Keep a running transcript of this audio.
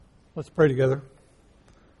Let's pray together.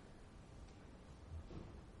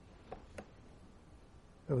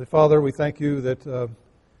 Heavenly Father, we thank you that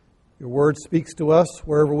your word speaks to us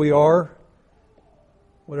wherever we are,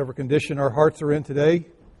 whatever condition our hearts are in today,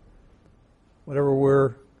 whatever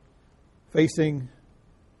we're facing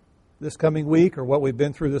this coming week or what we've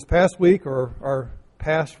been through this past week or our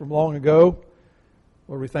past from long ago.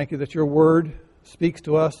 Lord, we thank you that your word speaks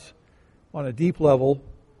to us on a deep level,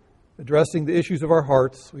 addressing the issues of our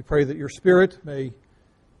hearts. We pray that your Spirit may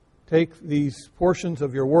take these portions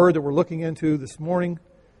of your word that we're looking into this morning.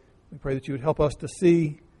 We pray that you would help us to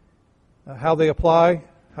see how they apply,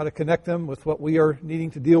 how to connect them with what we are needing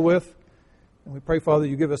to deal with. And we pray, Father,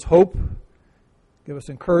 you give us hope, give us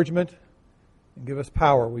encouragement, and give us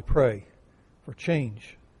power, we pray, for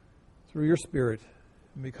change through your Spirit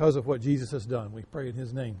and because of what Jesus has done. We pray in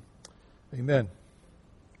his name. Amen.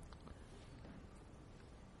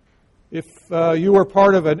 If you were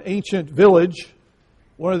part of an ancient village,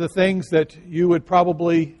 one of the things that you would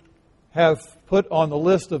probably have put on the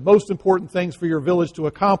list of most important things for your village to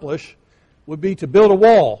accomplish would be to build a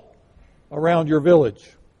wall around your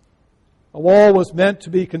village. A wall was meant to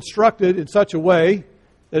be constructed in such a way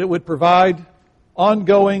that it would provide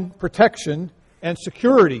ongoing protection and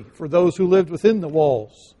security for those who lived within the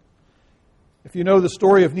walls. If you know the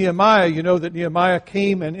story of Nehemiah, you know that Nehemiah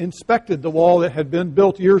came and inspected the wall that had been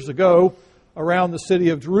built years ago around the city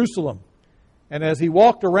of Jerusalem. And as he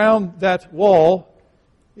walked around that wall,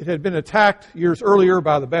 it had been attacked years earlier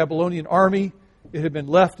by the Babylonian army. It had been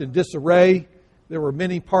left in disarray. There were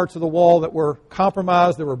many parts of the wall that were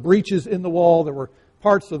compromised. There were breaches in the wall. There were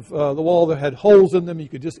parts of the wall that had holes in them. You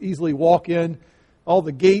could just easily walk in. All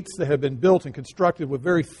the gates that had been built and constructed with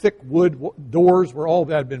very thick wood doors were all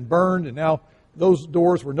that had been burned, and now those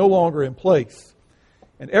doors were no longer in place.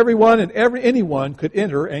 And everyone and anyone could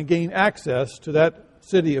enter and gain access to that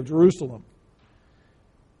city of Jerusalem.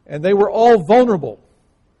 And they were all vulnerable.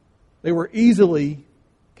 They were easily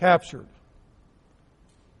captured.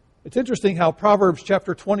 It's interesting how Proverbs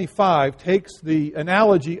chapter 25 takes the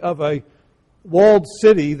analogy of a walled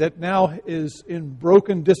city that now is in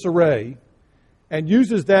broken disarray and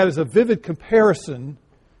uses that as a vivid comparison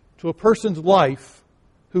to a person's life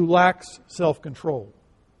who lacks self-control.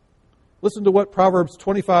 Listen to what Proverbs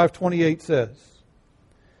 25:28 says.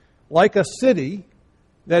 Like a city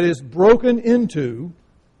that is broken into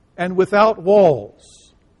and without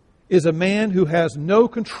walls is a man who has no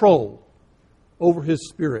control over his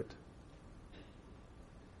spirit.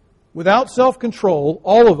 Without self-control,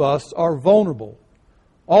 all of us are vulnerable.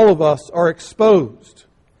 All of us are exposed.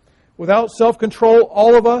 Without self-control,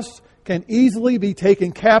 all of us can easily be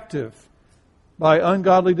taken captive by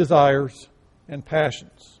ungodly desires and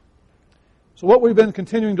passions. So what we've been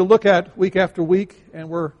continuing to look at week after week, and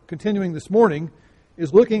we're continuing this morning,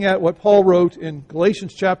 is looking at what Paul wrote in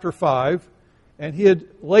Galatians chapter 5, and he had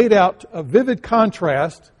laid out a vivid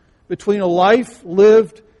contrast between a life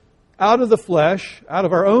lived out of the flesh, out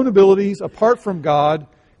of our own abilities, apart from God,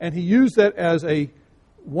 and he used that as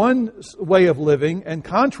one way of living and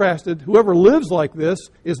contrasted whoever lives like this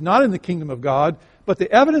is not in the kingdom of God, but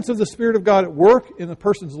the evidence of the Spirit of God at work in a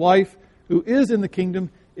person's life who is in the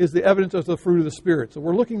kingdom is the evidence of the fruit of the Spirit. So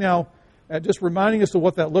we're looking now at just reminding us of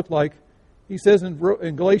what that looked like. He says in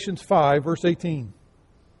Galatians 5, verse 18,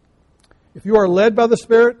 if you are led by the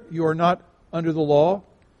Spirit, you are not under the law.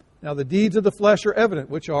 Now the deeds of the flesh are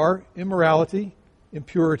evident, which are immorality,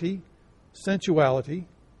 impurity, sensuality,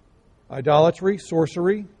 idolatry,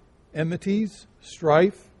 sorcery, enmities,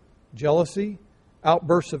 strife, jealousy,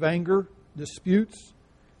 outbursts of anger, disputes,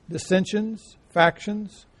 dissensions,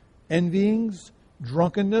 factions, envyings,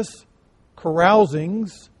 drunkenness,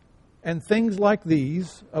 carousings, and things like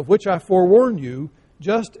these, of which I forewarn you,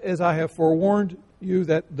 just as I have forewarned you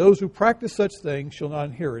that those who practice such things shall not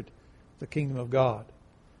inherit the kingdom of God.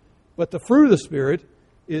 But the fruit of the Spirit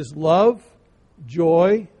is love,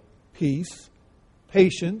 joy, peace,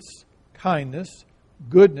 patience, kindness,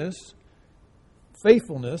 goodness,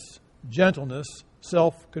 faithfulness, gentleness,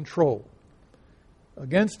 self-control.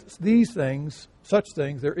 Against these things, such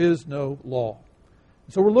things, there is no law.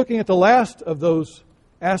 So we're looking at the last of those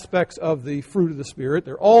aspects of the fruit of the Spirit.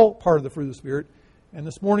 They're all part of the fruit of the Spirit. And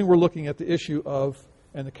this morning we're looking at the issue of,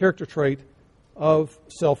 and the character trait of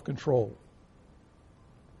self-control.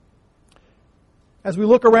 As we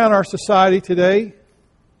look around our society today,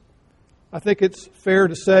 I think it's fair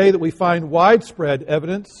to say that we find widespread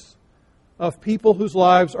evidence of people whose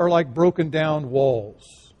lives are like broken down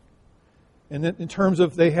walls. And in terms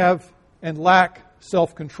of they have and lack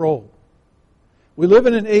self-control. We live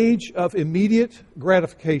in an age of immediate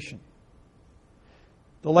gratification.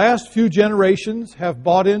 The last few generations have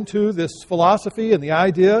bought into this philosophy and the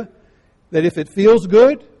idea that if it feels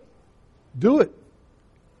good, do it.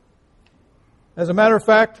 As a matter of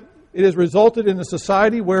fact, it has resulted in a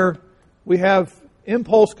society where we have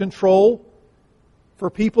impulse control for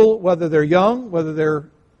people, whether they're young, whether they're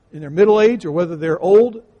in their middle age, or whether they're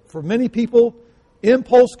old. For many people,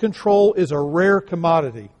 impulse control is a rare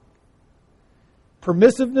commodity.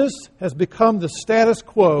 Permissiveness has become the status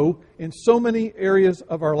quo in so many areas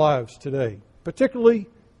of our lives today, particularly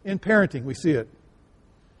in parenting. We see it.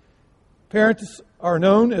 Parents are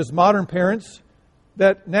known as modern parents,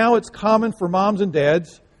 that now it's common for moms and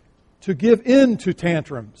dads to give in to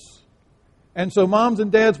tantrums. And so moms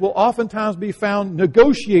and dads will oftentimes be found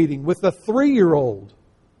negotiating with the 3-year-old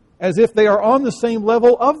as if they are on the same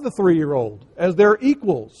level of the 3-year-old, as they're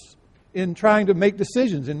equals in trying to make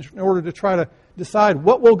decisions in order to try to decide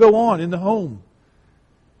what will go on in the home.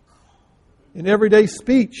 In everyday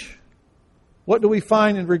speech, what do we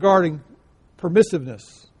find in regarding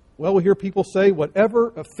permissiveness? Well, we hear people say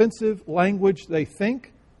whatever offensive language they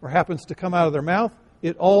think or happens to come out of their mouth,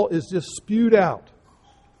 it all is just spewed out.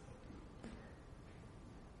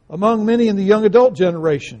 Among many in the young adult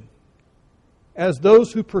generation, as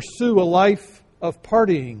those who pursue a life of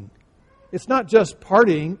partying, it's not just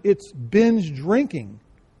partying, it's binge drinking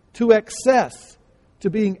to excess, to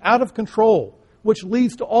being out of control, which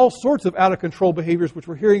leads to all sorts of out of control behaviors, which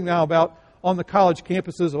we're hearing now about on the college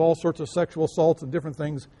campuses, of all sorts of sexual assaults and different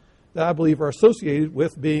things that I believe are associated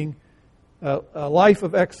with being a life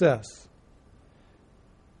of excess.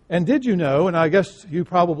 And did you know, and I guess you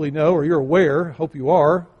probably know, or you're aware, I hope you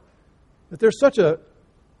are, that there's such a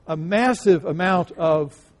massive amount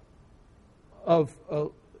of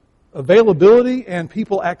availability and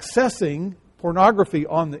people accessing pornography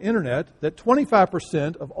on the internet that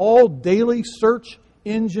 25% of all daily search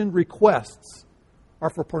engine requests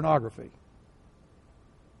are for pornography.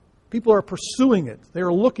 People are pursuing it. They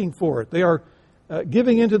are looking for it. They are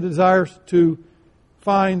giving into the desires to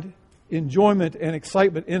find enjoyment and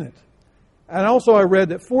excitement in it. And also I read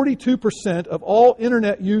that 42% of all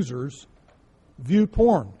internet users view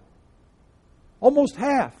porn. Almost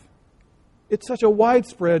half. It's such a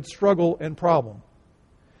widespread struggle and problem.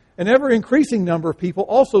 An ever-increasing number of people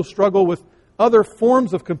also struggle with other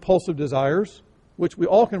forms of compulsive desires, which we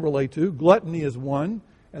all can relate to. Gluttony is one,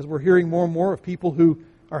 as we're hearing more and more of people who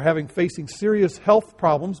are facing serious health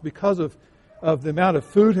problems because of the amount of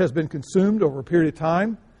food has been consumed over a period of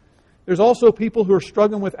time. There's also people who are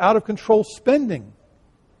struggling with out-of-control spending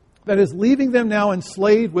that is leaving them now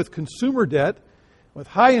enslaved with consumer debt, with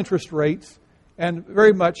high interest rates, and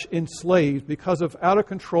very much enslaved because of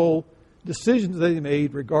out-of-control decisions they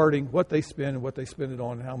made regarding what they spend and what they spend it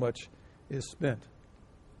on and how much is spent.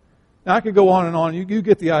 Now, I could go on and on. You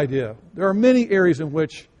get the idea. There are many areas in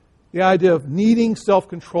which the idea of needing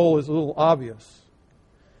self-control is a little obvious.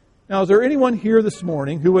 Now, is there anyone here this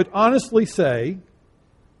morning who would honestly say,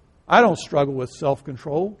 I don't struggle with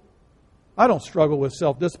self-control. I don't struggle with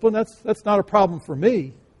self-discipline. That's not a problem for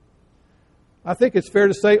me. I think it's fair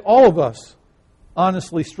to say all of us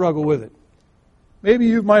honestly struggle with it. Maybe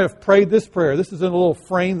you might have prayed this prayer. This is in a little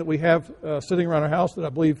frame that we have sitting around our house that I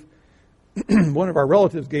believe one of our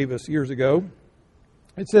relatives gave us years ago.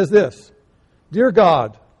 It says this: Dear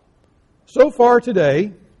God, so far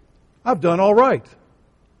today, I've done all right.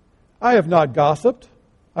 I have not gossiped.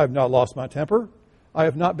 I have not lost my temper. I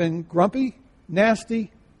have not been grumpy,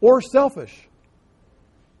 nasty, or selfish.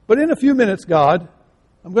 But in a few minutes, God,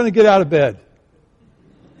 I'm going to get out of bed.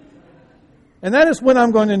 And that is when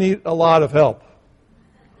I'm going to need a lot of help.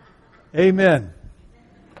 Amen.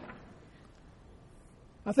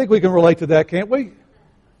 I think we can relate to that, can't we?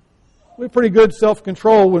 We have pretty good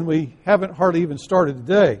self-control when we haven't hardly even started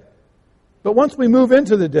the day. But once we move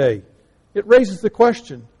into the day, it raises the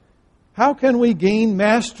question, how can we gain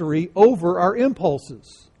mastery over our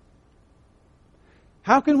impulses?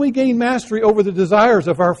 How can we gain mastery over the desires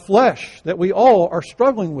of our flesh that we all are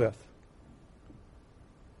struggling with?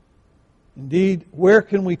 Indeed, where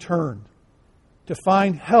can we turn to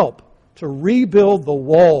find help to rebuild the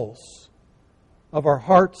walls of our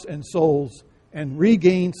hearts and souls and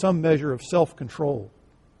regain some measure of self-control?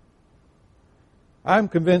 I'm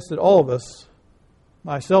convinced that all of us,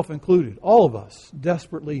 myself included, all of us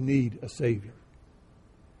desperately need a Savior.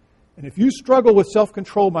 And if you struggle with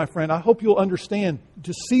self-control, my friend, I hope you'll understand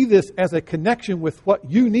to see this as a connection with what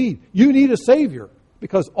you need. You need a Savior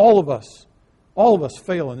because all of us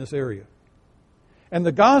fail in this area. And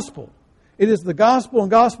the gospel, it is the gospel and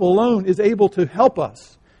gospel alone is able to help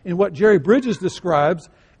us in what Jerry Bridges describes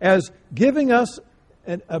as giving us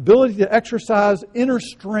an ability to exercise inner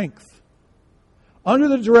strength under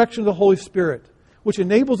the direction of the Holy Spirit, which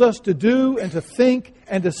enables us to do and to think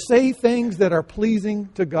and to say things that are pleasing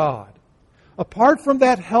to God. Apart from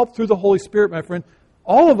that help through the Holy Spirit, my friend,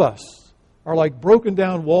 all of us are like broken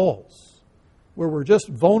down walls where we're just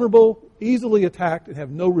vulnerable, easily attacked, and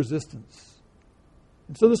have no resistance.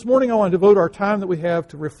 And so this morning I want to devote our time that we have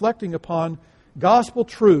to reflecting upon gospel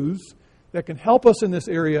truths that can help us in this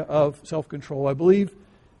area of self-control. I believe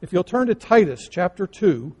if you'll turn to Titus chapter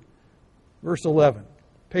 2, verse 11,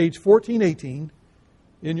 page 1418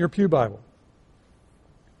 in your pew Bible.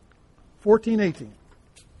 1418.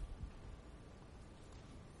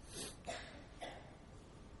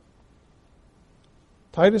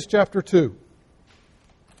 Titus chapter 2.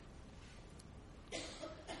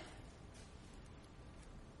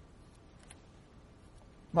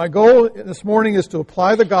 My goal this morning is to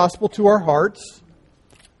apply the gospel to our hearts.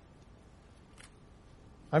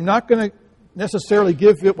 I'm not going to necessarily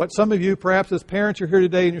give it what some of you, perhaps as parents, you're here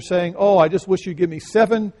today and you're saying, oh, I just wish you'd give me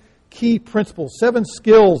 7 key principles, 7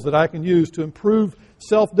 skills that I can use to improve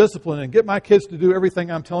self-discipline and get my kids to do everything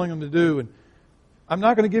I'm telling them to do. And I'm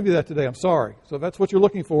not going to give you that today. I'm sorry. So if that's what you're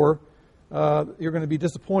looking for, you're going to be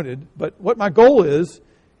disappointed. But what my goal is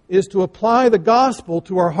to apply the gospel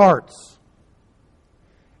to our hearts.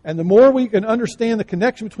 And the more we can understand the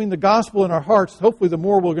connection between the gospel and our hearts, hopefully the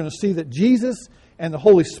more we're going to see that Jesus and the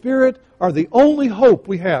Holy Spirit are the only hope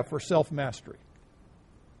we have for self-mastery.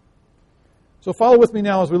 So follow with me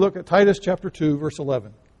now as we look at Titus chapter 2, verse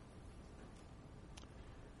 11.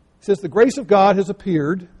 It says, the grace of God has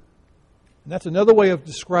appeared, and that's another way of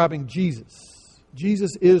describing Jesus.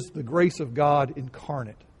 Jesus is the grace of God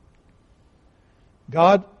incarnate.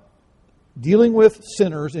 God dealing with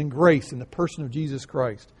sinners in grace in the person of Jesus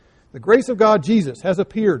Christ. The grace of God, Jesus, has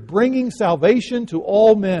appeared, bringing salvation to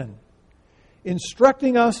all men,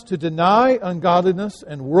 instructing us to deny ungodliness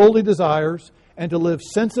and worldly desires and to live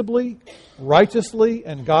sensibly, righteously,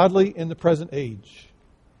 and godly in the present age,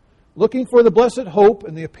 looking for the blessed hope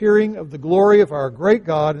and the appearing of the glory of our great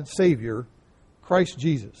God and Savior, Christ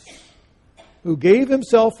Jesus, who gave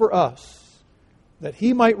Himself for us, that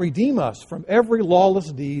He might redeem us from every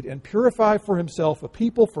lawless deed and purify for Himself a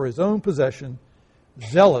people for His own possession,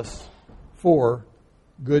 zealous for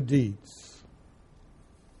good deeds.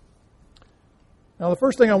 Now, the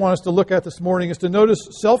first thing I want us to look at this morning is to notice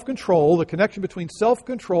self-control, the connection between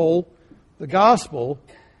self-control, the gospel,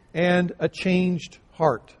 and a changed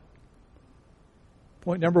heart.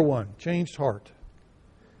 Point number 1, changed heart.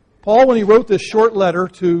 Paul, when he wrote this short letter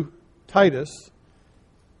to Titus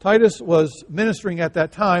was ministering at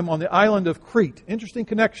that time on the island of Crete. Interesting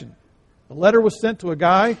connection. The letter was sent to a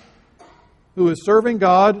guy who is serving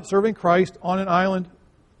God, serving Christ on an island.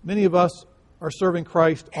 Many of us are serving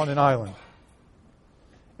Christ on an island.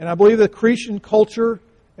 And I believe the Cretan culture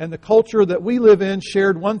and the culture that we live in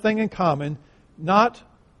shared one thing in common. Not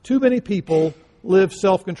too many people live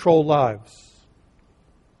self-controlled lives.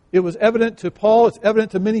 It was evident to Paul, it's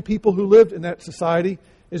evident to many people who lived in that society.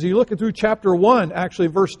 As you look through chapter 1, actually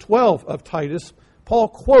verse 12 of Titus, Paul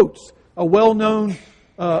quotes a well-known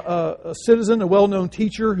citizen, a well-known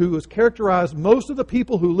teacher who has characterized most of the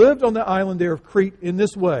people who lived on the island there of Crete in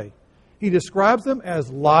this way. He describes them as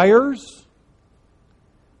liars,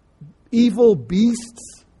 evil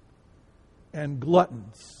beasts, and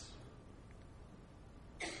gluttons.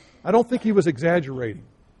 I don't think he was exaggerating.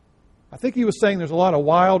 I think he was saying there's a lot of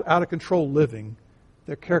wild, out-of-control living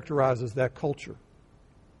that characterizes that culture.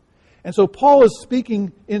 And so Paul is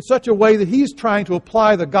speaking in such a way that he's trying to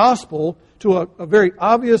apply the gospel to a very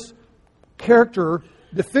obvious character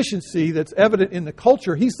deficiency that's evident in the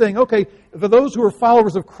culture. He's saying, okay, for those who are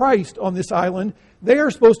followers of Christ on this island, they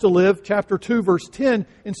are supposed to live, chapter 2, verse 10,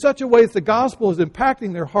 in such a way that the gospel is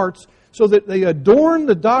impacting their hearts so that they adorn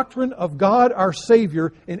the doctrine of God our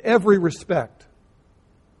Savior in every respect.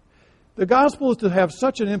 The gospel is to have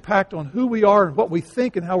such an impact on who we are and what we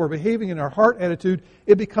think and how we're behaving in our heart attitude.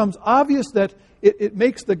 It becomes obvious that it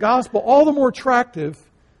makes the gospel all the more attractive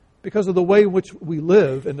because of the way in which we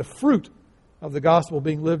live and the fruit of the gospel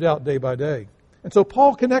being lived out day by day. And so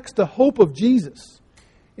Paul connects the hope of Jesus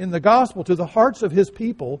in the gospel to the hearts of his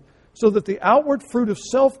people so that the outward fruit of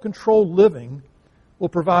self-controlled living will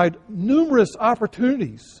provide numerous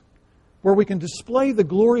opportunities where we can display the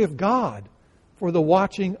glory of God for the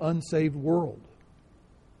watching unsaved world.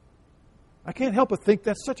 I can't help but think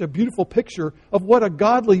that's such a beautiful picture of what a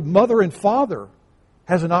godly mother and father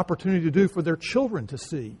has an opportunity to do for their children to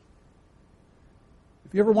see.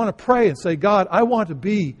 If you ever want to pray and say, God, I want to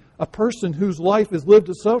be a person whose life is lived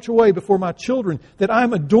in such a way before my children that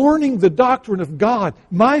I'm adorning the doctrine of God,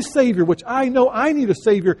 my Savior, which I know I need a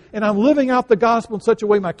Savior, and I'm living out the gospel in such a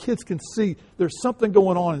way my kids can see there's something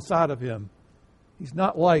going on inside of him. He's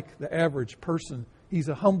not like the average person. He's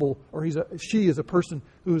a humble, or she is a person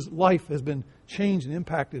whose life has been changed and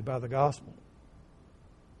impacted by the gospel.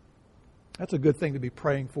 That's a good thing to be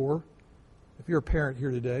praying for if you're a parent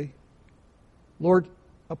here today. Lord,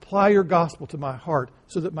 apply your gospel to my heart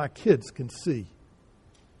so that my kids can see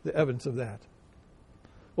the evidence of that.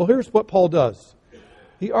 Well, here's what Paul does.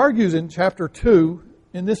 He argues in chapter 2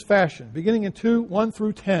 in this fashion, beginning in 1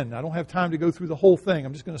 through 10. I don't have time to go through the whole thing.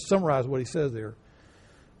 I'm just going to summarize what he says there.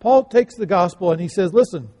 Paul takes the gospel and he says,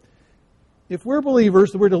 listen, if we're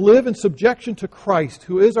believers, we're to live in subjection to Christ,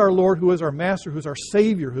 who is our Lord, who is our Master, who is our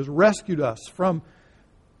Savior, who has rescued us from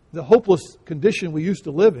the hopeless condition we used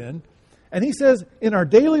to live in. And he says, in our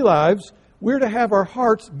daily lives, we're to have our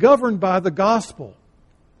hearts governed by the gospel,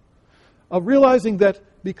 of realizing that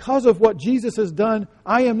because of what Jesus has done,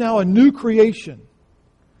 I am now a new creation.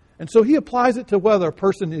 And so he applies it to whether a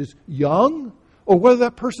person is young or whether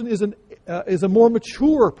that person is a more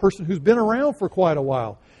mature person who's been around for quite a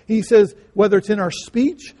while. He says whether it's in our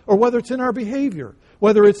speech or whether it's in our behavior,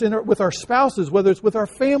 whether it's with our spouses, whether it's with our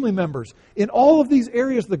family members. In all of these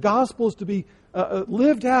areas, the gospel is to be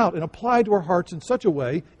lived out and applied to our hearts in such a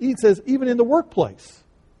way, he says, even in the workplace.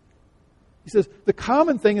 He says, the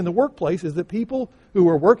common thing in the workplace is that people who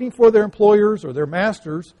are working for their employers or their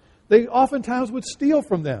masters, they oftentimes would steal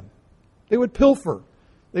from them. They would pilfer.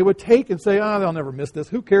 They would take and say, they'll never miss this.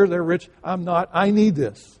 Who cares? They're rich. I'm not. I need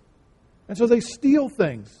this. And so they steal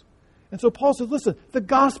things. And so Paul says, listen, the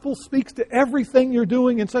gospel speaks to everything you're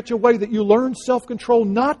doing in such a way that you learn self-control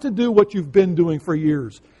not to do what you've been doing for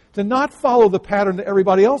years, to not follow the pattern that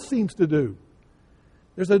everybody else seems to do.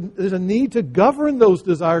 There's a need to govern those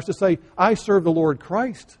desires to say, I serve the Lord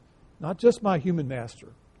Christ, not just my human master.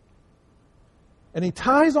 And he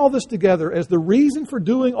ties all this together as the reason for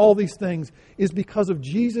doing all these things is because of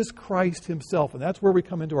Jesus Christ himself. And that's where we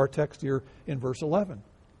come into our text here in verse 11.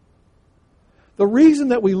 The reason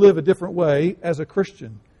that we live a different way as a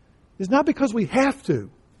Christian is not because we have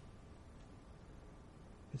to.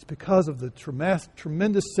 It's because of the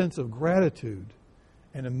tremendous sense of gratitude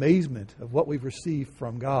and amazement of what we've received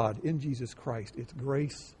from God in Jesus Christ. It's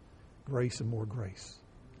grace, grace, and more grace.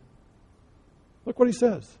 Look what he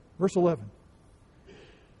says, verse 11.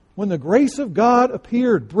 When the grace of God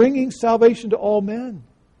appeared, bringing salvation to all men.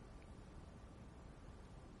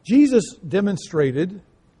 Jesus demonstrated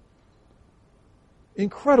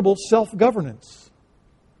incredible self-governance.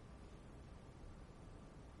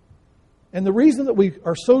 And the reason that we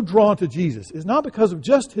are so drawn to Jesus is not because of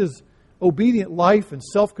just his obedient life and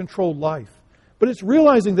self-controlled life, but it's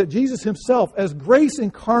realizing that Jesus himself, as grace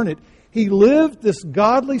incarnate, he lived this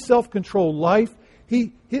godly self-controlled life.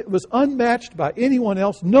 He was unmatched by anyone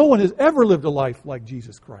else. No one has ever lived a life like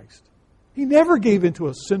Jesus Christ. He never gave into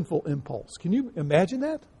a sinful impulse. Can you imagine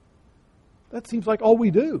that? That seems like all we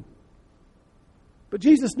do. But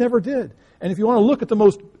Jesus never did. And if you want to look at the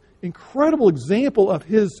most incredible example of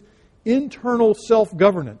his internal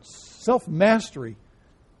self-governance, self-mastery,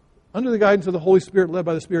 under the guidance of the Holy Spirit, led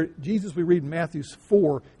by the Spirit, Jesus, we read in Matthew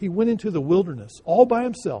 4, he went into the wilderness all by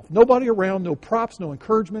himself. Nobody around, no props, no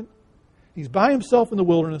encouragement. He's by himself in the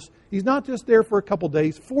wilderness. He's not just there for a couple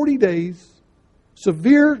days, 40 days,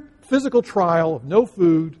 severe physical trial of no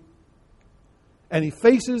food. And he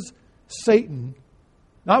faces Satan,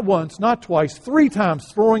 not once, not twice, 3 times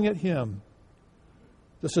throwing at him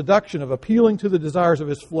the seduction of appealing to the desires of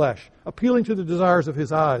his flesh, appealing to the desires of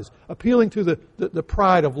his eyes, appealing to the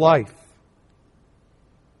pride of life.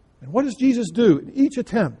 And what does Jesus do? In each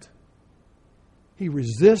attempt, he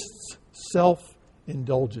resists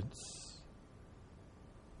self-indulgence.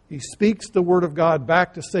 He speaks the Word of God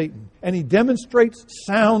back to Satan, and he demonstrates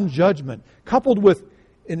sound judgment, coupled with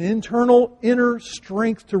an internal inner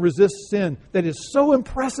strength to resist sin that is so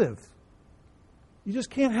impressive. You just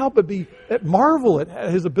can't help but marvel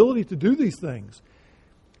at his ability to do these things.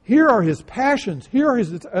 Here are his passions.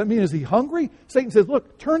 Is he hungry? Satan says,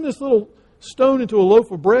 look, turn this little stone into a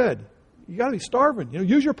loaf of bread. You got to be starving.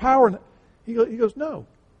 Use your power. And he goes, no,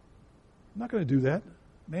 I'm not going to do that.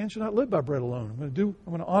 Man should not live by bread alone. I'm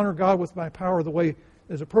going to honor God with my power the way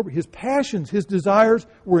is appropriate. His passions, his desires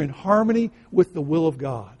were in harmony with the will of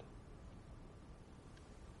God.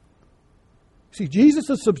 See,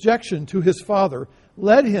 Jesus' subjection to his Father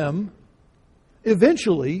led him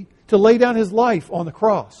eventually to lay down his life on the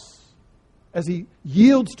cross as he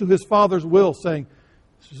yields to his Father's will, saying,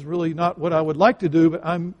 this is really not what I would like to do, but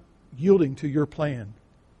I'm yielding to your plan.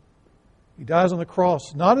 He dies on the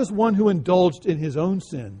cross not as one who indulged in his own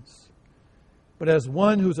sins, but as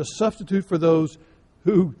one who is a substitute for those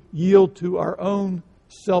who yield to our own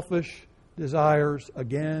selfish desires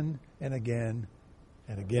again and again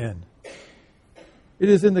and again. It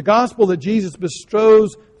is in the gospel that Jesus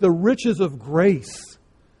bestows the riches of grace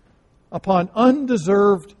upon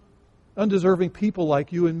undeserving people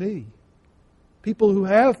like you and me. People who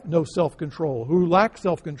have no self-control, who lack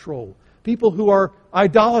self-control. People who are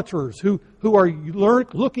idolaters, who are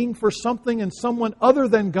looking for something and someone other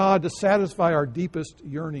than God to satisfy our deepest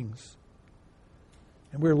yearnings.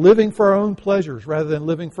 And we're living for our own pleasures rather than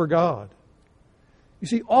living for God. You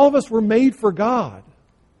see, all of us were made for God.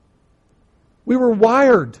 We were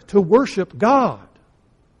wired to worship God.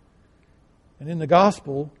 And in the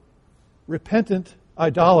gospel, repentant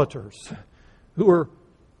idolaters who are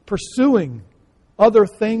pursuing other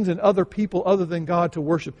things and other people other than God to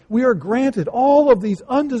worship. We are granted all of these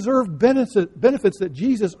undeserved benefits that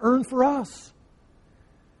Jesus earned for us.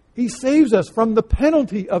 He saves us from the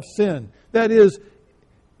penalty of sin. That is,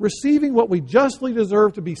 receiving what we justly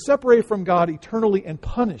deserve, to be separated from God eternally and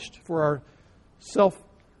punished for our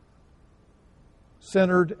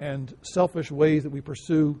self-centered and selfish ways that we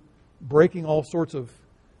pursue, breaking all sorts of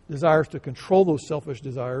desires to control those selfish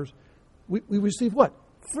desires. We receive what?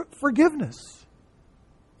 Forgiveness.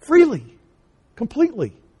 Freely,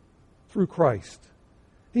 completely, through Christ.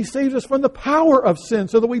 He saves us from the power of sin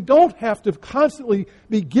so that we don't have to constantly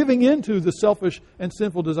be giving into the selfish and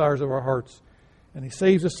sinful desires of our hearts. And He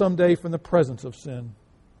saves us someday from the presence of sin.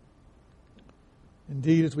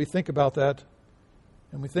 Indeed, as we think about that,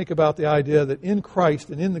 and we think about the idea that in Christ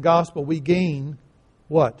and in the gospel we gain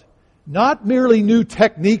what? Not merely new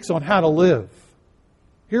techniques on how to live.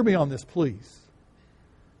 Hear me on this, please.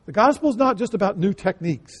 The gospel is not just about new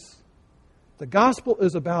techniques. The gospel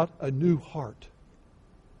is about a new heart.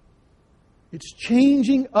 It's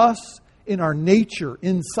changing us in our nature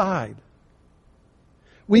inside.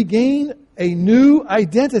 We gain a new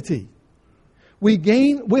identity. We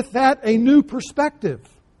gain with that a new perspective.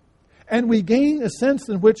 And we gain a sense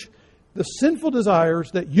in which the sinful desires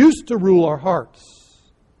that used to rule our hearts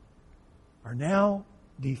are now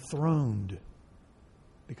dethroned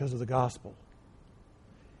because of the gospel.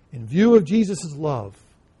 In view of Jesus' love,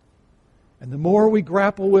 and the more we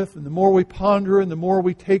grapple with, and the more we ponder, and the more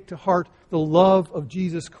we take to heart the love of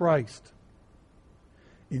Jesus Christ,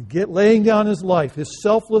 in laying down His life, His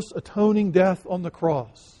selfless atoning death on the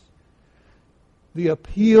cross, the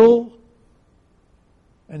appeal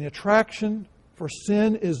and the attraction for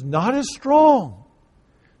sin is not as strong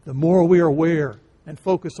the more we are aware and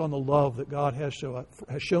focus on the love that God has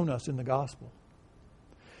shown us in the gospel.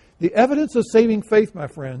 The evidence of saving faith, my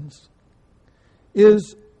friends,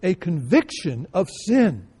 is a conviction of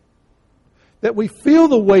sin. That we feel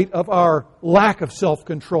the weight of our lack of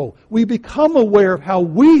self-control. We become aware of how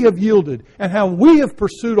we have yielded and how we have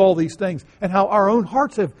pursued all these things and how our own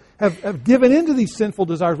hearts have given into these sinful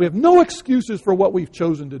desires. We have no excuses for what we've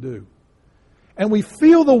chosen to do. And we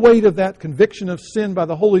feel the weight of that conviction of sin by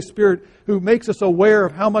the Holy Spirit, who makes us aware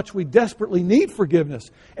of how much we desperately need forgiveness.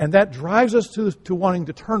 And that drives us to wanting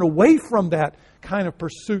to turn away from that kind of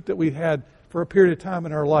pursuit that we've had for a period of time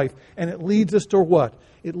in our life. And it leads us to what?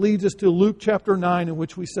 It leads us to Luke chapter 9, in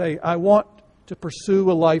which we say, I want to pursue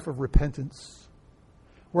a life of repentance,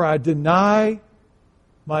 where I deny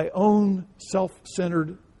my own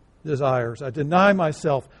self-centered desires. I deny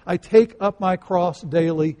myself. I take up my cross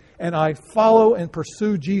daily, and I follow and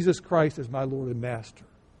pursue Jesus Christ as my Lord and Master.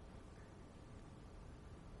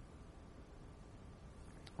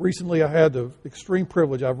 Recently, I had the extreme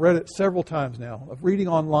privilege, I've read it several times now, of reading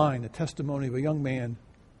online the testimony of a young man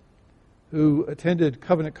who attended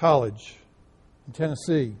Covenant College in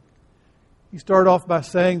Tennessee. He started off by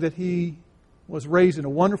saying that he was raised in a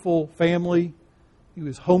wonderful family. He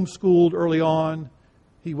was homeschooled early on.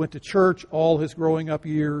 He went to church all his growing up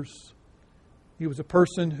years. He was a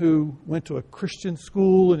person who went to a Christian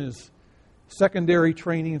school in his secondary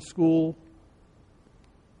training in school.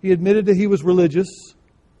 He admitted that he was religious,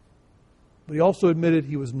 but he also admitted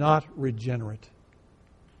he was not regenerate.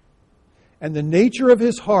 And the nature of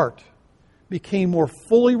his heart became more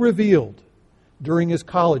fully revealed during his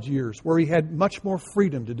college years, where he had much more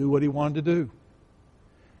freedom to do what he wanted to do.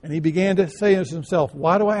 And he began to say to himself,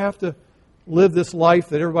 why do I have to live this life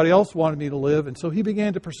that everybody else wanted me to live? And so he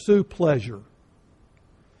began to pursue pleasure.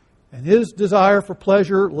 And his desire for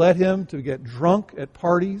pleasure led him to get drunk at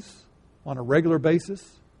parties on a regular basis.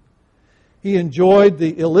 He enjoyed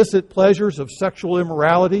the illicit pleasures of sexual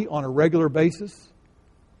immorality on a regular basis.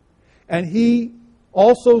 And he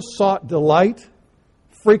also sought delight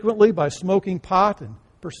frequently by smoking pot and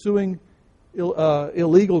pursuing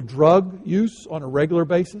illegal drug use on a regular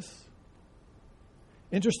basis.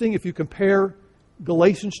 Interesting, if you compare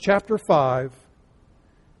Galatians chapter 5,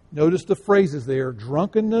 notice the phrases there: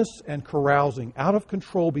 drunkenness and carousing, out of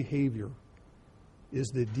control behavior, is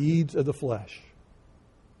the deeds of the flesh.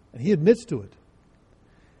 And he admits to it.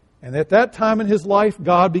 And at that time in his life,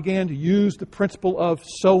 God began to use the principle of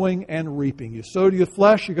sowing and reaping. You sow to your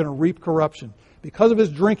flesh, you're going to reap corruption. Because of his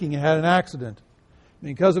drinking, he had an accident.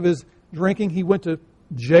 Because of his drinking, he went to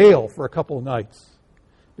jail for a couple of nights.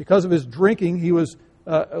 Because of his drinking, he was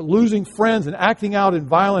losing friends and acting out in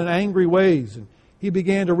violent, angry ways. And he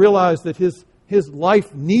began to realize that his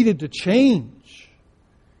life needed to change.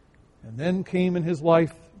 And then came in his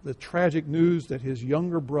life the tragic news that his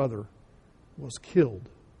younger brother was killed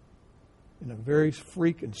in a very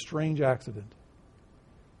freak and strange accident.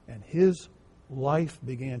 And his life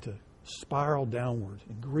began to spiral downward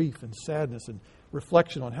in grief and sadness and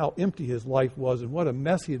reflection on how empty his life was and what a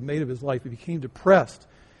mess he had made of his life. He became depressed.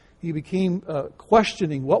 He became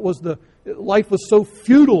questioning what was life was so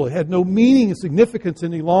futile. It had no meaning and significance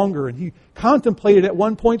any longer. And he contemplated at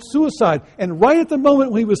one point suicide. And right at the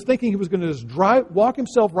moment when he was thinking he was going to just walk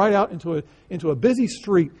himself right out into a busy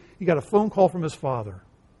street, he got a phone call from his father.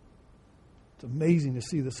 It's amazing to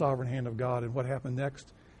see the sovereign hand of God and what happened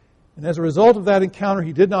next. And as a result of that encounter,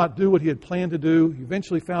 he did not do what he had planned to do. He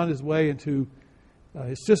eventually found his way into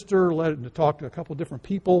his sister, led him to talk to a couple of different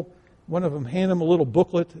people. One of them handed him a little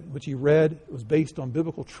booklet, which he read. It was based on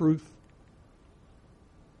biblical truth.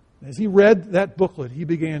 As he read that booklet, he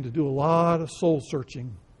began to do a lot of soul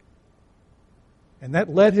searching. And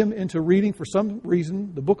that led him into reading, for some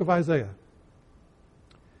reason, the book of Isaiah.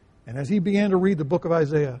 And as he began to read the book of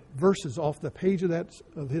Isaiah, verses off the page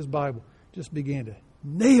of his Bible just began to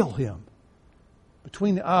nail him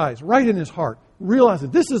between the eyes, right in his heart,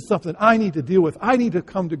 realizing this is something I need to deal with. I need to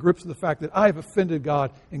come to grips with the fact that I have offended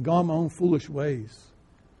God and gone my own foolish ways.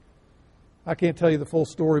 I can't tell you the full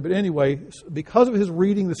story, but anyway, because of his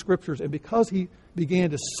reading the Scriptures and because he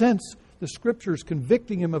began to sense the Scriptures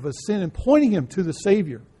convicting him of his sin and pointing him to the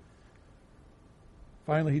Savior,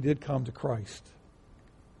 finally he did come to Christ.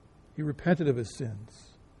 He repented of his sins.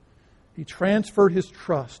 He transferred his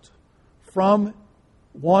trust from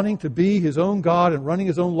wanting to be his own God and running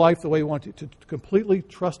his own life the way he wanted to completely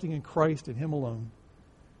trusting in Christ and Him alone,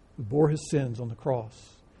 who bore his sins on the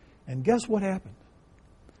cross. And guess what happened?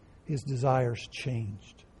 His desires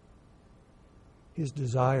changed. His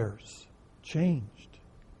desires changed.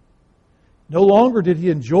 No longer did he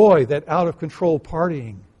enjoy that out-of-control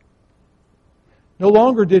partying. No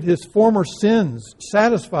longer did his former sins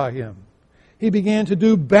satisfy him. He began to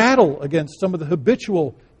do battle against some of the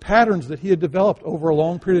habitual patterns that he had developed over a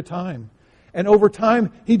long period of time. And over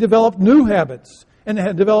time, he developed new habits and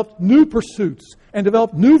had developed new pursuits and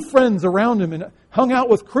developed new friends around him and hung out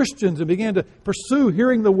with Christians and began to pursue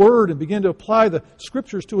hearing the Word and began to apply the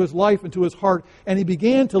Scriptures to his life and to his heart. And he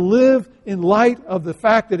began to live in light of the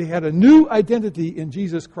fact that he had a new identity in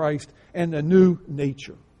Jesus Christ and a new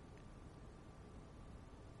nature.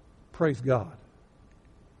 Praise God.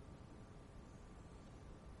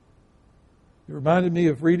 It reminded me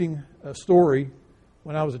of reading a story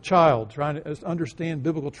when I was a child, trying to understand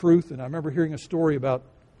biblical truth. And I remember hearing a story about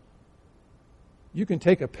you can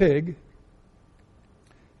take a pig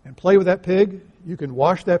and play with that pig. You can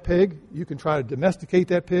wash that pig. You can try to domesticate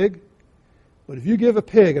that pig. But if you give a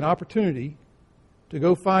pig an opportunity to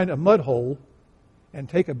go find a mud hole and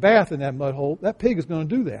take a bath in that mud hole, that pig is going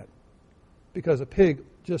to do that. Because a pig,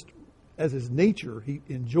 just as his nature, he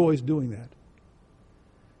enjoys doing that.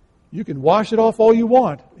 You can wash it off all you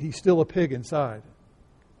want. He's still a pig inside.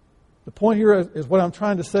 The point here is what I'm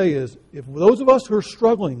trying to say is, if those of us who are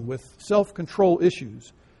struggling with self-control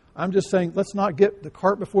issues, I'm just saying, let's not get the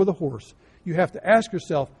cart before the horse. You have to ask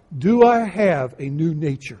yourself, do I have a new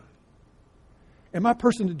nature? Am I a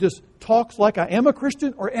person that just talks like I am a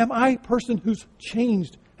Christian, or am I a person who's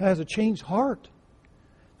changed, has a changed heart?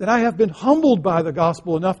 That I have been humbled by the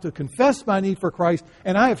gospel enough to confess my need for Christ,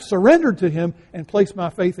 and I have surrendered to Him and placed my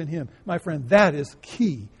faith in Him. My friend, that is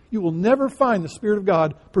key. You will never find the Spirit of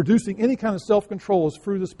God producing any kind of self-control as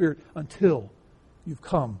fruit of the Spirit until you've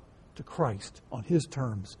come to Christ on His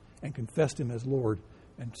terms and confessed Him as Lord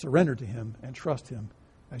and surrendered to Him and trust Him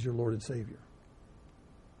as your Lord and Savior.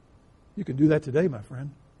 You can do that today, my friend.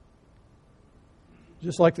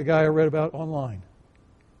 Just like the guy I read about online.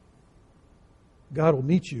 God will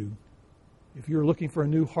meet you if you're looking for a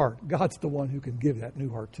new heart. God's the one who can give that new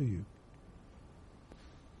heart to you.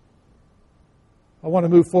 I want to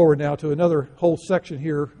move forward now to another whole section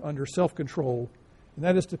here under self-control, and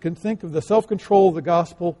that is to think of the self-control of the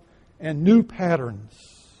gospel and new patterns.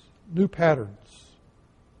 new patterns.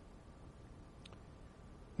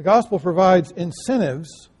 The gospel provides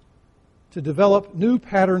incentives to develop new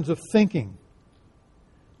patterns of thinking,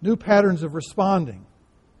 new patterns of responding,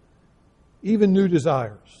 even new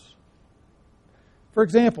desires. For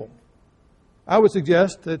example, I would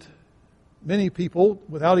suggest that many people,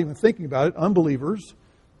 without even thinking about it, unbelievers,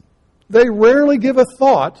 they rarely give a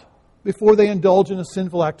thought before they indulge in a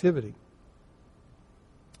sinful activity.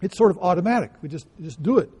 It's sort of automatic. We just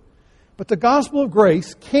do it. But the gospel of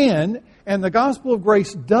grace can, and the gospel of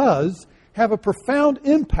grace does, have a profound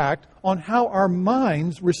impact on how our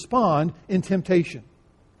minds respond in temptation.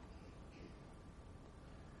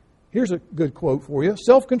 Here's a good quote for you.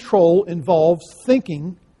 Self-control involves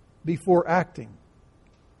thinking before acting.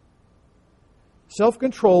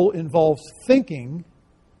 Self-control involves thinking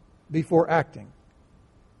before acting.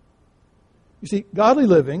 You see, godly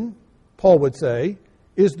living, Paul would say,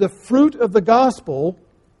 is the fruit of the gospel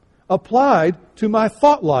applied to my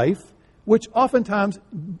thought life, which oftentimes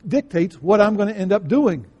dictates what I'm going to end up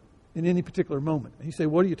doing in any particular moment. And you say,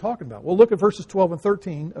 what are you talking about? Well, look at verses 12 and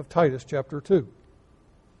 13 of Titus chapter 2.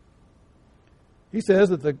 He says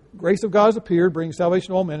that the grace of God has appeared, bringing salvation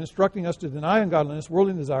to all men, instructing us to deny ungodliness,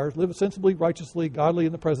 worldly desires, live sensibly, righteously, godly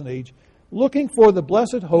in the present age, looking for the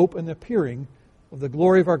blessed hope and the appearing of the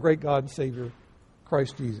glory of our great God and Savior,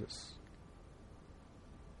 Christ Jesus.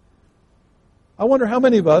 I wonder how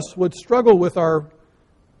many of us would struggle with our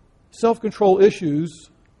self-control issues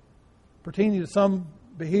pertaining to some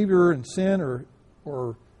behavior and sin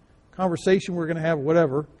or conversation we're going to have or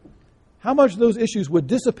whatever. How much of those issues would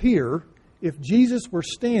disappear if Jesus were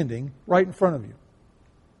standing right in front of you?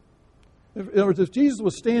 In other words, if Jesus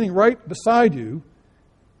was standing right beside you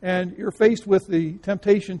and you're faced with the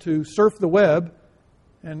temptation to surf the web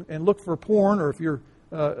and look for porn, or if you're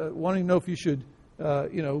wanting to know if you should,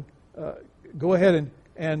 go ahead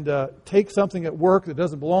and take something at work that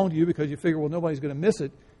doesn't belong to you because you figure, well, nobody's going to miss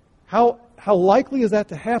it. How likely is that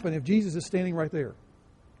to happen if Jesus is standing right there?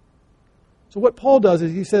 So what Paul does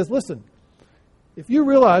is he says, listen, if you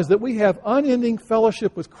realize that we have unending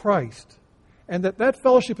fellowship with Christ, and that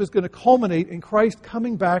fellowship is going to culminate in Christ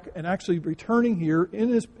coming back and actually returning here in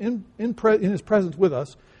His presence with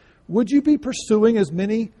us, would you be pursuing as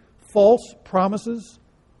many false promises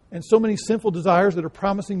and so many sinful desires that are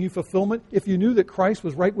promising you fulfillment if you knew that Christ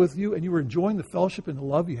was right with you and you were enjoying the fellowship and the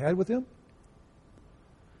love you had with Him?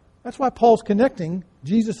 That's why Paul's connecting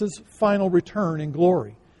Jesus' final return in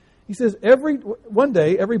glory. He says one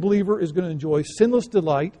day every believer is going to enjoy sinless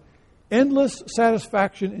delight, endless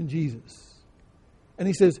satisfaction in Jesus. And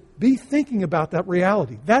he says, be thinking about that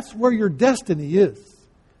reality. That's where your destiny is.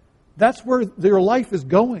 That's where your life is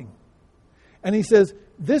going. And he says,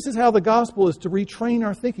 this is how the gospel is to retrain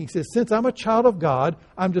our thinking. He says, since I'm a child of God,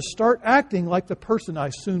 I'm to start acting like the person I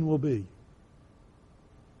soon will be.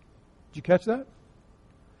 Did you catch that?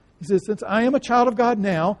 He says, since I am a child of God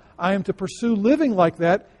now, I am to pursue living like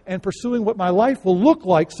that and pursuing what my life will look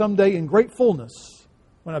like someday in great fullness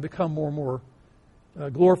when I become more and more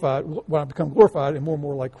glorified, when I become glorified and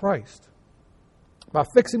more like Christ. By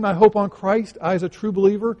fixing my hope on Christ, I, as a true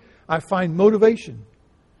believer, I find motivation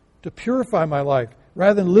to purify my life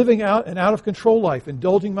rather than living out an out-of-control life,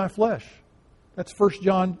 indulging my flesh. That's 1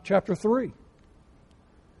 John chapter 3.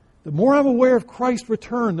 The more I'm aware of Christ's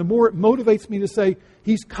return, the more it motivates me to say,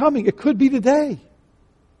 He's coming. It could be today.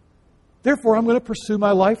 Therefore, I'm going to pursue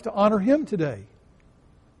my life to honor Him today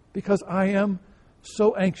because I am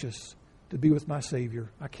so anxious to be with my Savior.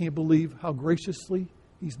 I can't believe how graciously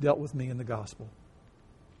He's dealt with me in the gospel.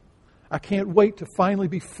 I can't wait to finally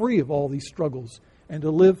be free of all these struggles and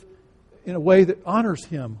to live in a way that honors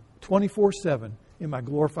Him 24/7 in my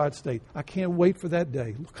glorified state. I can't wait for that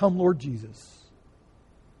day. Come, Lord Jesus.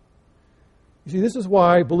 You see, this is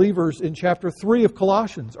why believers in chapter 3 of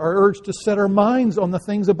Colossians are urged to set our minds on the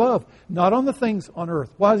things above, not on the things on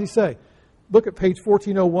earth. Why does he say? Look at page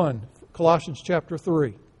 1401, Colossians chapter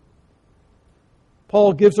 3.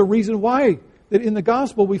 Paul gives a reason why that in the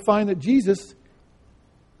gospel we find that Jesus,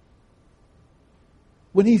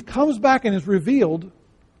 when He comes back and is revealed,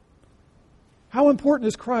 how important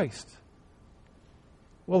is Christ?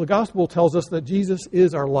 Well, the gospel tells us that Jesus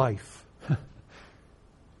is our life.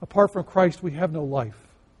 Apart from Christ, we have no life.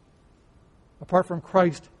 Apart from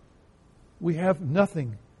Christ, we have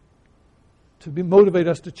nothing to motivate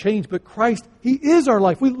us to change. But Christ, He is our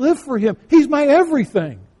life. We live for Him. He's my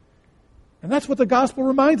everything. And that's what the gospel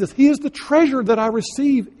reminds us. He is the treasure that I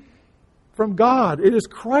receive from God. It is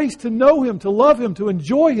Christ, to know Him, to love Him, to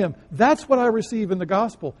enjoy Him. That's what I receive in the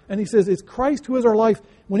gospel. And he says it's Christ who is our life.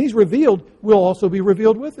 When He's revealed, we'll also be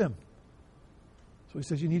revealed with Him. So he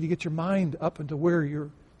says you need to get your mind up into where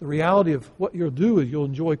The reality of what you'll do is you'll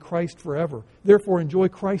enjoy Christ forever. Therefore, enjoy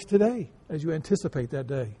Christ today as you anticipate that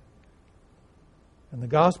day. And the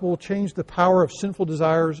gospel will change the power of sinful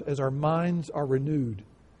desires as our minds are renewed.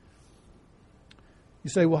 You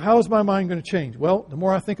say, well, how is my mind going to change? Well, the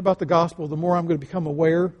more I think about the gospel, the more I'm going to become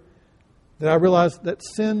aware that I realize that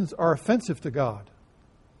sins are offensive to God.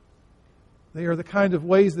 They are the kind of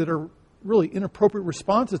ways that are really inappropriate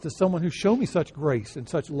responses to someone who's shown me such grace and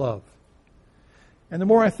such love. And the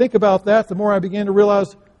more I think about that, the more I begin to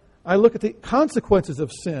realize I look at the consequences of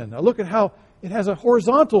sin. I look at how it has a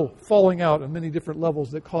horizontal falling out on many different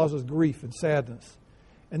levels that causes grief and sadness.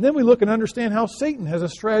 And then we look and understand how Satan has a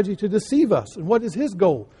strategy to deceive us. And what is his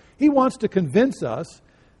goal? He wants to convince us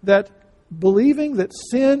that believing that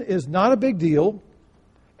sin is not a big deal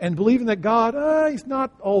and believing that God, He's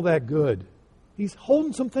not all that good. He's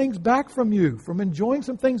holding some things back from you, from enjoying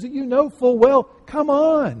some things that you know full well. Come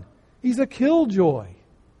on. He's a killjoy.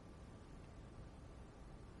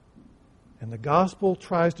 And the gospel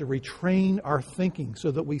tries to retrain our thinking so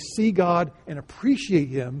that we see God and appreciate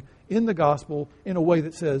Him in the gospel in a way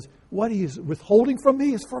that says, what He is withholding from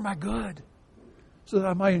me is for my good, so that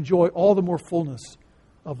I might enjoy all the more fullness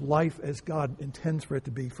of life as God intends for it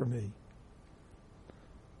to be for me.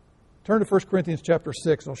 Turn to 1 Corinthians chapter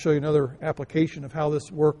 6. I'll show you another application of how this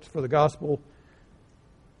worked for the gospel.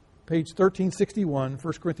 Page 1361,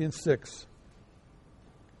 1 Corinthians 6.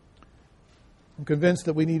 I'm convinced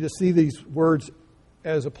that we need to see these words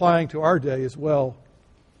as applying to our day as well.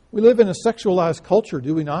 We live in a sexualized culture,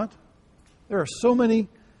 do we not? There are so many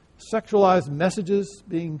sexualized messages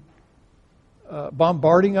being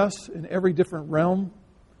bombarding us in every different realm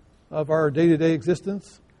of our day-to-day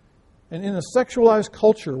existence. And in a sexualized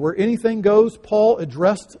culture where anything goes, Paul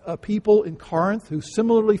addressed a people in Corinth who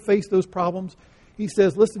similarly faced those problems. He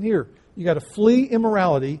says, listen here, you got to flee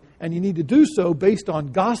immorality, and you need to do so based on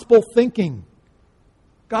gospel thinking.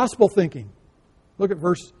 Gospel thinking. Look at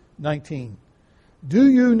verse 19. Do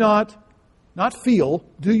you not feel,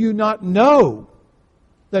 do you not know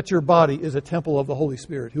that your body is a temple of the Holy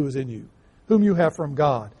Spirit who is in you, whom you have from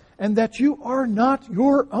God, and that you are not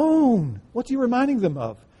your own? What's he reminding them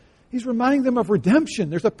of? He's reminding them of redemption.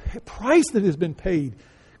 There's a price that has been paid.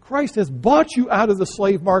 Christ has bought you out of the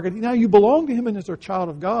slave market. Now you belong to Him and as a child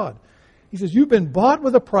of God. He says, you've been bought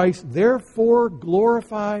with a price, therefore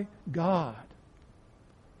glorify God.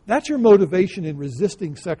 That's your motivation in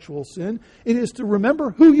resisting sexual sin. It is to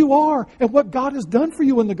remember who you are and what God has done for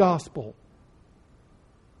you in the gospel.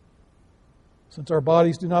 Since our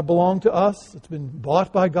bodies do not belong to us, it's been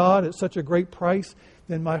bought by God at such a great price,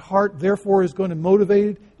 then my heart therefore is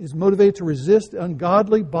motivated to resist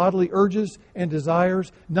ungodly bodily urges and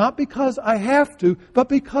desires, not because I have to, but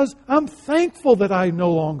because I'm thankful that I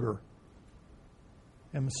no longer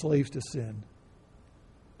am slaves to sin.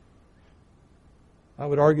 I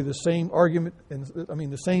would argue the same argument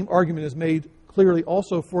is made clearly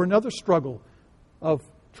also for another struggle of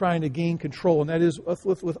trying to gain control, and that is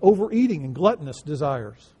with overeating and gluttonous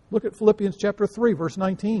desires. Look at Philippians chapter 3, verse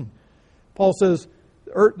 19. Paul says,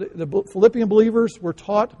 the Philippian believers were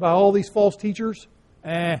taught by all these false teachers,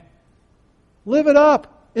 live it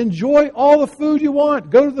up. Enjoy all the food you want.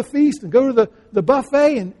 Go to the feast and go to the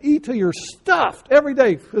buffet and eat till you're stuffed every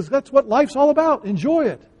day, because that's what life's all about. Enjoy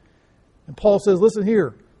it. And Paul says, listen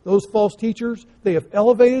here, those false teachers, they have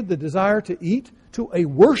elevated the desire to eat to a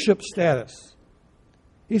worship status.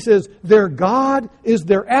 He says, their God is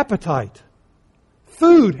their appetite.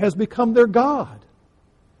 Food has become their God.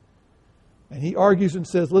 And he argues and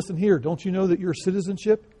says, listen here, don't you know that your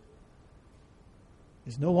citizenship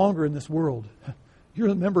is no longer in this world? You're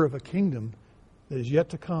a member of a kingdom that is yet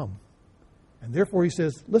to come. And therefore he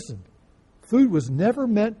says, listen, food was never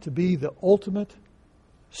meant to be the ultimate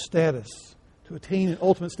status, to attain an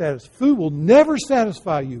ultimate status. Food will never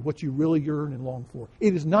satisfy you what you really yearn and long for.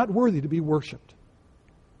 It is not worthy to be worshipped.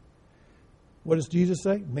 What does Jesus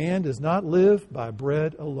say? Man does not live by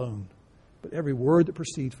bread alone, but every word that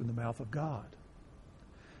proceeds from the mouth of God.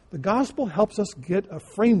 The gospel helps us get a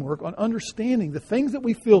framework on understanding the things that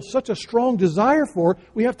we feel such a strong desire for.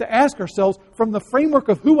 We have to ask ourselves, from the framework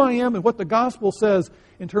of who I am and what the gospel says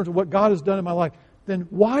in terms of what God has done in my life, then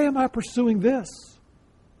why am I pursuing this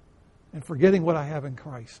and forgetting what I have in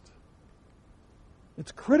Christ?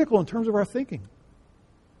 It's critical in terms of our thinking.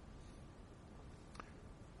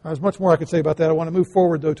 There's much more I could say about that. I want to move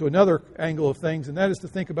forward, though, to another angle of things, and that is to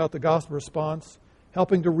think about the gospel response,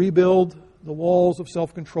 helping to rebuild the walls of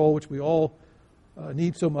self-control, which we all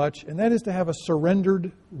need so much, and that is to have a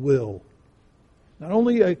surrendered will. Not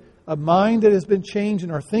only a mind that has been changed in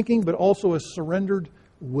our thinking, but also a surrendered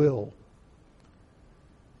will.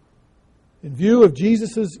 In view of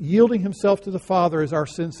Jesus' yielding himself to the Father as our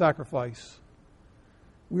sin sacrifice,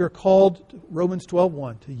 we are called, Romans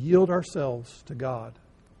 12:1, to yield ourselves to God.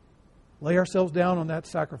 Lay ourselves down on that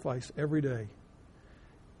sacrifice every day.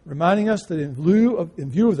 Reminding us that in view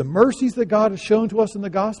of the mercies that God has shown to us in the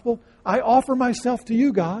gospel, I offer myself to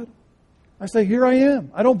you, God. I say, here I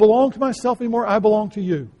am. I don't belong to myself anymore. I belong to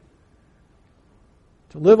you.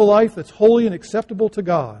 To live a life that's holy and acceptable to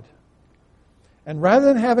God. And rather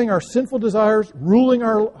than having our sinful desires ruling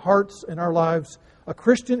our hearts and our lives, a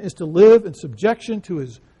Christian is to live in subjection to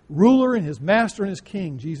his ruler and his master and his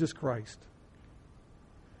king, Jesus Christ.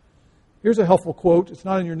 Here's a helpful quote. It's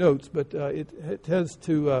not in your notes, but it has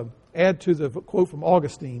to add to the quote from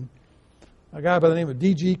Augustine. A guy by the name of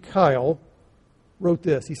D.G. Kyle wrote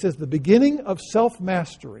this. He says, the beginning of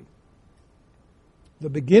self-mastery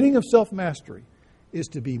is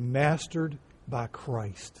to be mastered by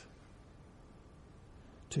Christ,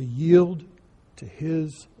 to yield to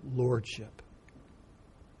His lordship.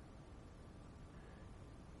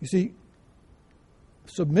 You see,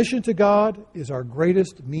 submission to God is our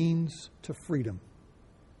greatest means to freedom.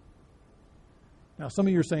 Now, some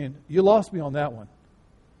of you are saying, you lost me on that one.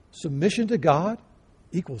 Submission to God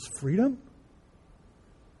equals freedom?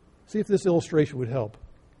 See if this illustration would help.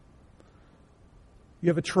 You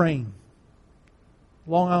have a train,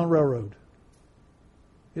 Long Island Railroad.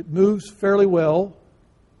 It moves fairly well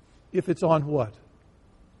if it's on what?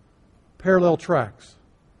 Parallel tracks.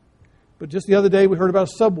 But just the other day we heard about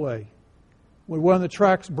a subway when one of the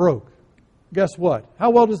tracks broke. Guess what?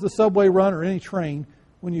 How well does the subway run or any train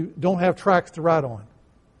when you don't have tracks to ride on?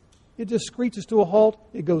 It just screeches to a halt.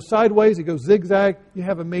 It goes sideways. It goes zigzag. You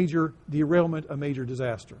have a major derailment, a major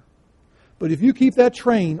disaster. But if you keep that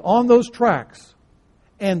train on those tracks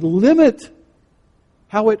and limit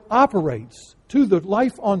how it operates to the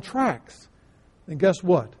life on tracks, then guess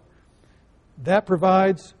what? That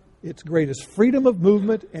provides its greatest freedom of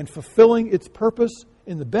movement and fulfilling its purpose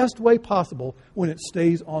in the best way possible when it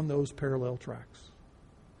stays on those parallel tracks.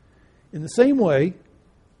 In the same way,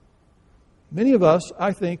 many of us,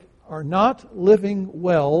 I think, are not living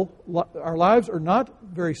well. Our lives are not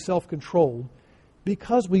very self-controlled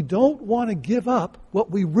because we don't want to give up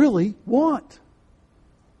what we really want.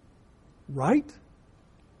 Right?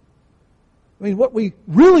 I mean, what we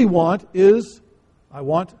really want is, I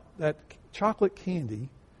want that chocolate candy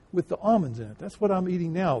with the almonds in it. That's what I'm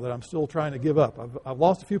eating now that I'm still trying to give up. I've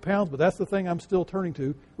lost a few pounds, but that's the thing I'm still turning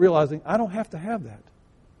to, realizing I don't have to have that.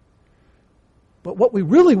 But what we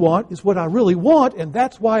really want is what I really want, and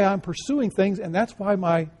that's why I'm pursuing things, and that's why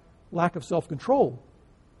my lack of self-control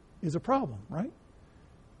is a problem, right?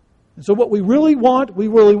 And so what we really want,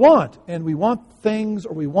 and we want things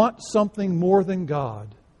or we want something more than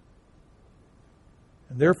God.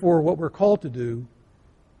 And therefore, what we're called to do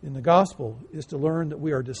in the gospel is to learn that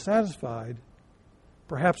we are dissatisfied,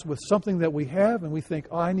 perhaps with something that we have, and we think,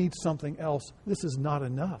 oh, I need something else. This is not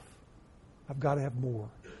enough. I've got to have more.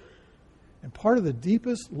 And part of the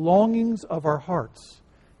deepest longings of our hearts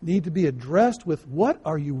need to be addressed with what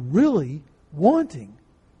are you really wanting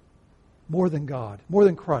more than God, more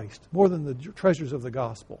than Christ, more than the treasures of the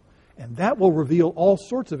gospel. And that will reveal all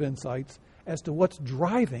sorts of insights as to what's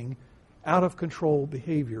driving out of control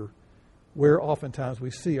behavior, where oftentimes we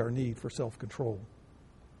see our need for self-control.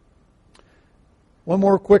 One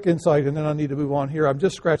more quick insight, and then I need to move on here. I'm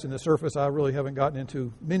just scratching the surface. I really haven't gotten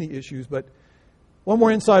into many issues, but one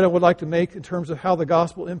more insight I would like to make in terms of how the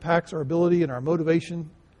gospel impacts our ability and our motivation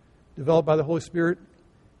developed by the Holy Spirit.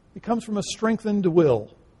 It comes from a strengthened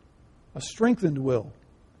will. A strengthened will.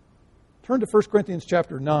 Turn to 1 Corinthians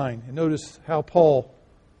chapter 9 and notice how Paul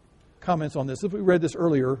comments on this. If we read this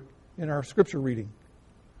earlier in our scripture reading.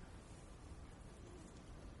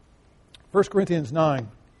 1 Corinthians 9.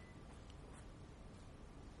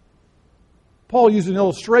 Paul used an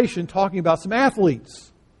illustration talking about some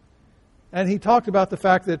athletes. And he talked about the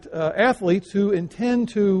fact that athletes who intend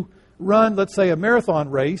to run, let's say, a marathon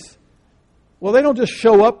race, well, they don't just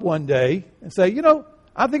show up one day and say,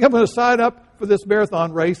 I think I'm going to sign up for this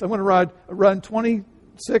marathon race. I'm going to run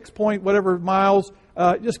 26 point whatever miles.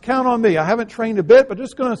 Just count on me. I haven't trained a bit, but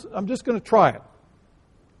I'm just going to try it.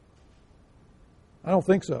 I don't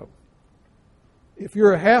think so. If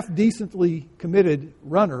you're a half-decently committed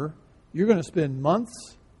runner, you're going to spend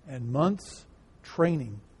months and months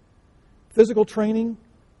training. Physical training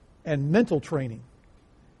and mental training.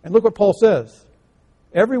 And look what Paul says.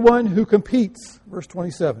 Everyone who competes, verse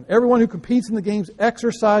 27, everyone who competes in the games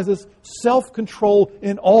exercises self-control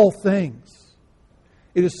in all things.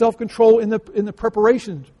 It is self-control in the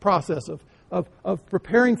preparation process of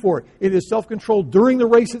preparing for it. It is self-control during the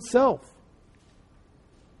race itself.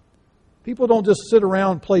 People don't just sit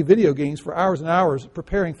around and play video games for hours and hours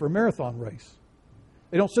preparing for a marathon race.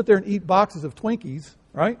 They don't sit there and eat boxes of Twinkies,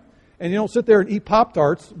 right? And you don't sit there and eat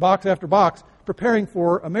Pop-Tarts, box after box, preparing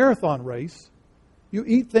for a marathon race. You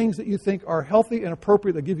eat things that you think are healthy and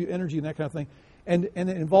appropriate, that give you energy and that kind of thing. And it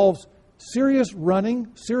involves serious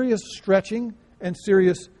running, serious stretching, and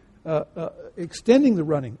serious extending the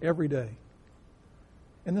running every day.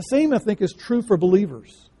 And the same, I think, is true for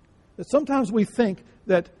believers. That sometimes we think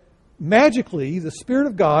that magically the Spirit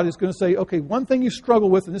of God is going to say, okay, one thing you struggle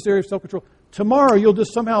with in this area of self-control, tomorrow it'll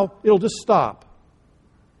just stop.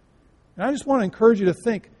 And I just want to encourage you to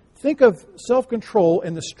think of self-control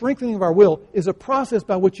and the strengthening of our will is a process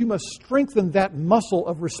by which you must strengthen that muscle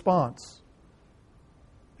of response.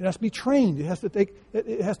 It has to be trained. It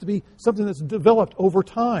has to be something that's developed over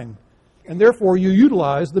time. And therefore, you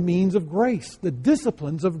utilize the means of grace, the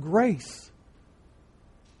disciplines of grace.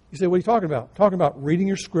 You say, what are you talking about? I'm talking about reading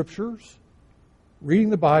your scriptures, reading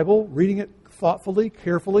the Bible, reading it thoughtfully,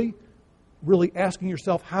 carefully, really asking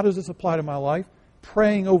yourself, how does this apply to my life?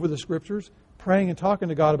 Praying over the scriptures, praying and talking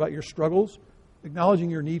to God about your struggles, acknowledging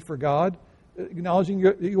your need for God, acknowledging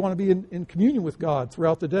that you want to be in communion with God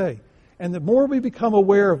throughout the day. And the more we become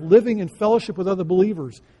aware of living in fellowship with other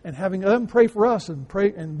believers and having them pray for us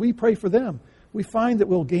and we pray for them, we find that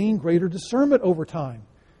we'll gain greater discernment over time.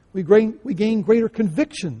 We gain greater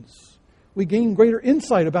convictions. We gain greater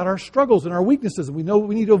insight about our struggles and our weaknesses. And we know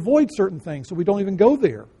we need to avoid certain things so we don't even go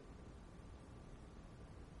there.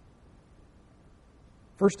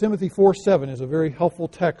 1 Timothy 4:7 is a very helpful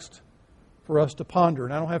text for us to ponder.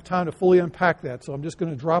 And I don't have time to fully unpack that, so I'm just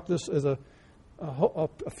going to drop this as a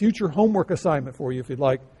future homework assignment for you, if you'd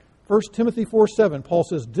like. 1 Timothy 4:7, Paul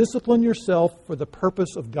says, discipline yourself for the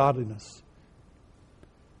purpose of godliness.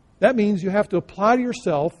 That means you have to apply to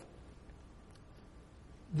yourself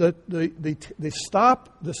the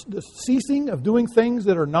ceasing of doing things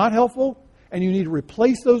that are not helpful, and you need to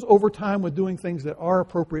replace those over time with doing things that are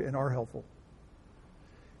appropriate and are helpful.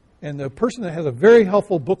 And the person that has a very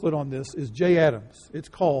helpful booklet on this is Jay Adams. It's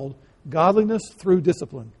called Godliness Through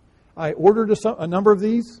Discipline. I ordered a number of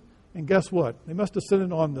these, and guess what? They must have sent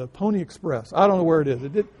it on the Pony Express. I don't know where it is.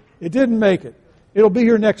 It didn't make it. It'll be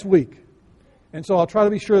here next week. And so I'll try to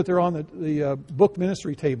be sure that they're on the book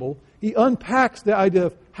ministry table. He unpacks the idea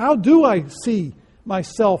of how do I see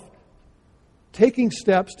myself taking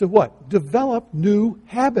steps to what? Develop new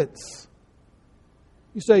habits.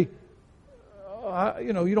 You say,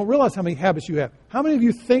 you don't realize how many habits you have. How many of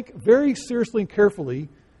you think very seriously and carefully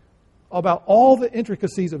about all the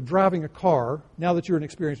intricacies of driving a car now that you're an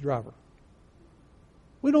experienced driver?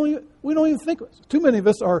 We don't even think. Too many of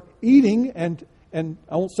us are eating and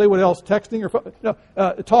I won't say what else, texting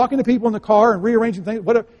or talking to people in the car and rearranging things,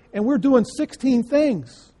 whatever. And we're doing 16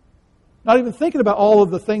 things. Not even thinking about all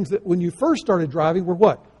of the things that when you first started driving were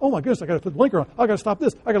what? Oh my goodness, I got to put the blinker on. I got to stop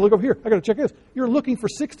this. I got to look over here. I got to check this. You're looking for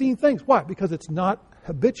 16 things. Why? Because it's not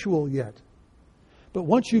habitual yet. But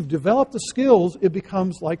once you've developed the skills, it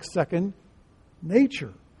becomes like second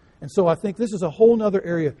nature. And so I think this is a whole other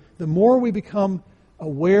area. The more we become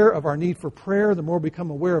aware of our need for prayer, the more we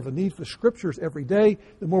become aware of a need for scriptures every day,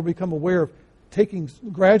 the more we become aware of taking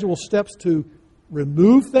gradual steps to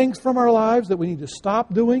remove things from our lives that we need to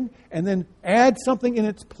stop doing and then add something in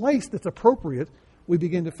its place that's appropriate, we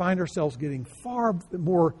begin to find ourselves getting far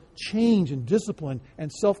more change and discipline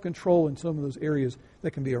and self-control in some of those areas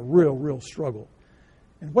that can be a real struggle.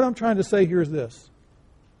 And what I'm trying to say here is this.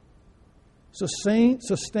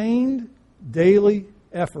 Sustained daily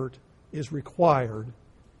effort is required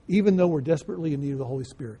even though we're desperately in need of the Holy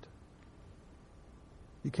Spirit.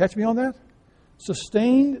 You catch me on that?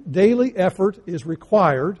 Sustained daily effort is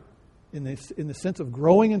required in the sense of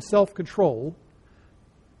growing in self-control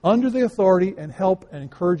under the authority and help and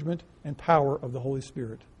encouragement and power of the Holy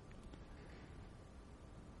Spirit.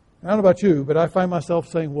 I don't know about you, but I find myself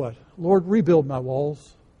saying what? Lord, rebuild my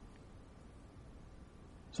walls.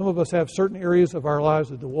 Some of us have certain areas of our lives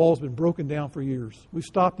that the wall's been broken down for years. We've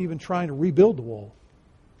stopped even trying to rebuild the wall.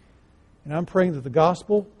 And I'm praying that the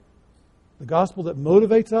gospel that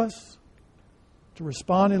motivates us to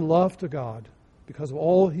respond in love to God because of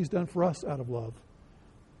all He's done for us out of love,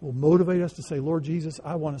 will motivate us to say, Lord Jesus,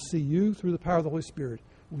 I want to see You through the power of the Holy Spirit,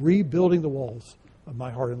 rebuilding the walls of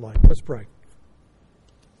my heart and life. Let's pray.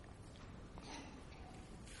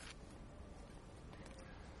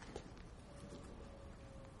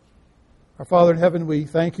 Our Father in heaven, we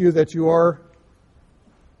thank You that You are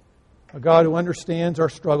a God who understands our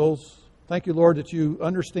struggles. Thank You, Lord, that You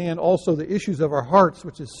understand also the issues of our hearts,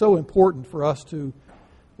 which is so important for us to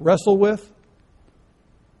wrestle with.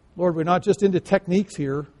 Lord, we're not just into techniques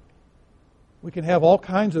here. We can have all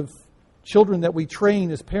kinds of children that we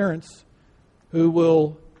train as parents who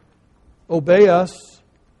will obey us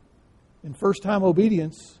in first-time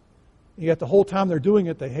obedience, and yet the whole time they're doing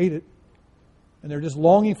it, they hate it. And they're just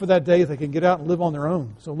longing for that day they can get out and live on their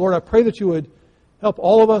own. So, Lord, I pray that you would help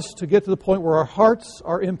all of us to get to the point where our hearts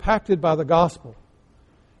are impacted by the gospel,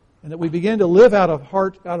 and that we begin to live out of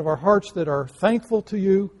our hearts that are thankful to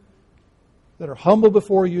you, that are humble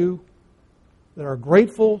before you, that are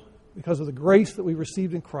grateful because of the grace that we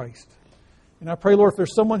received in Christ. And I pray, Lord, if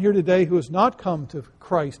there's someone here today who has not come to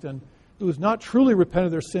Christ and who has not truly repented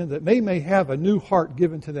of their sin, that may have a new heart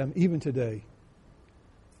given to them even today.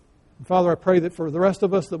 And Father, I pray that for the rest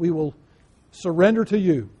of us that we will surrender to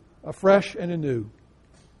you afresh and anew.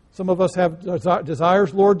 Some of us have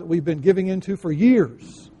desires, Lord, that we've been giving into for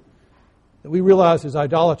years that we realize is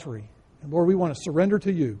idolatry. And Lord, we want to surrender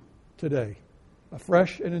to you today,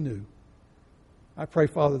 afresh and anew. I pray,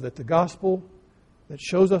 Father, that the gospel that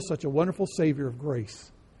shows us such a wonderful Savior of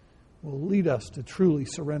grace will lead us to truly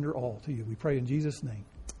surrender all to you. We pray in Jesus' name.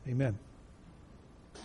 Amen.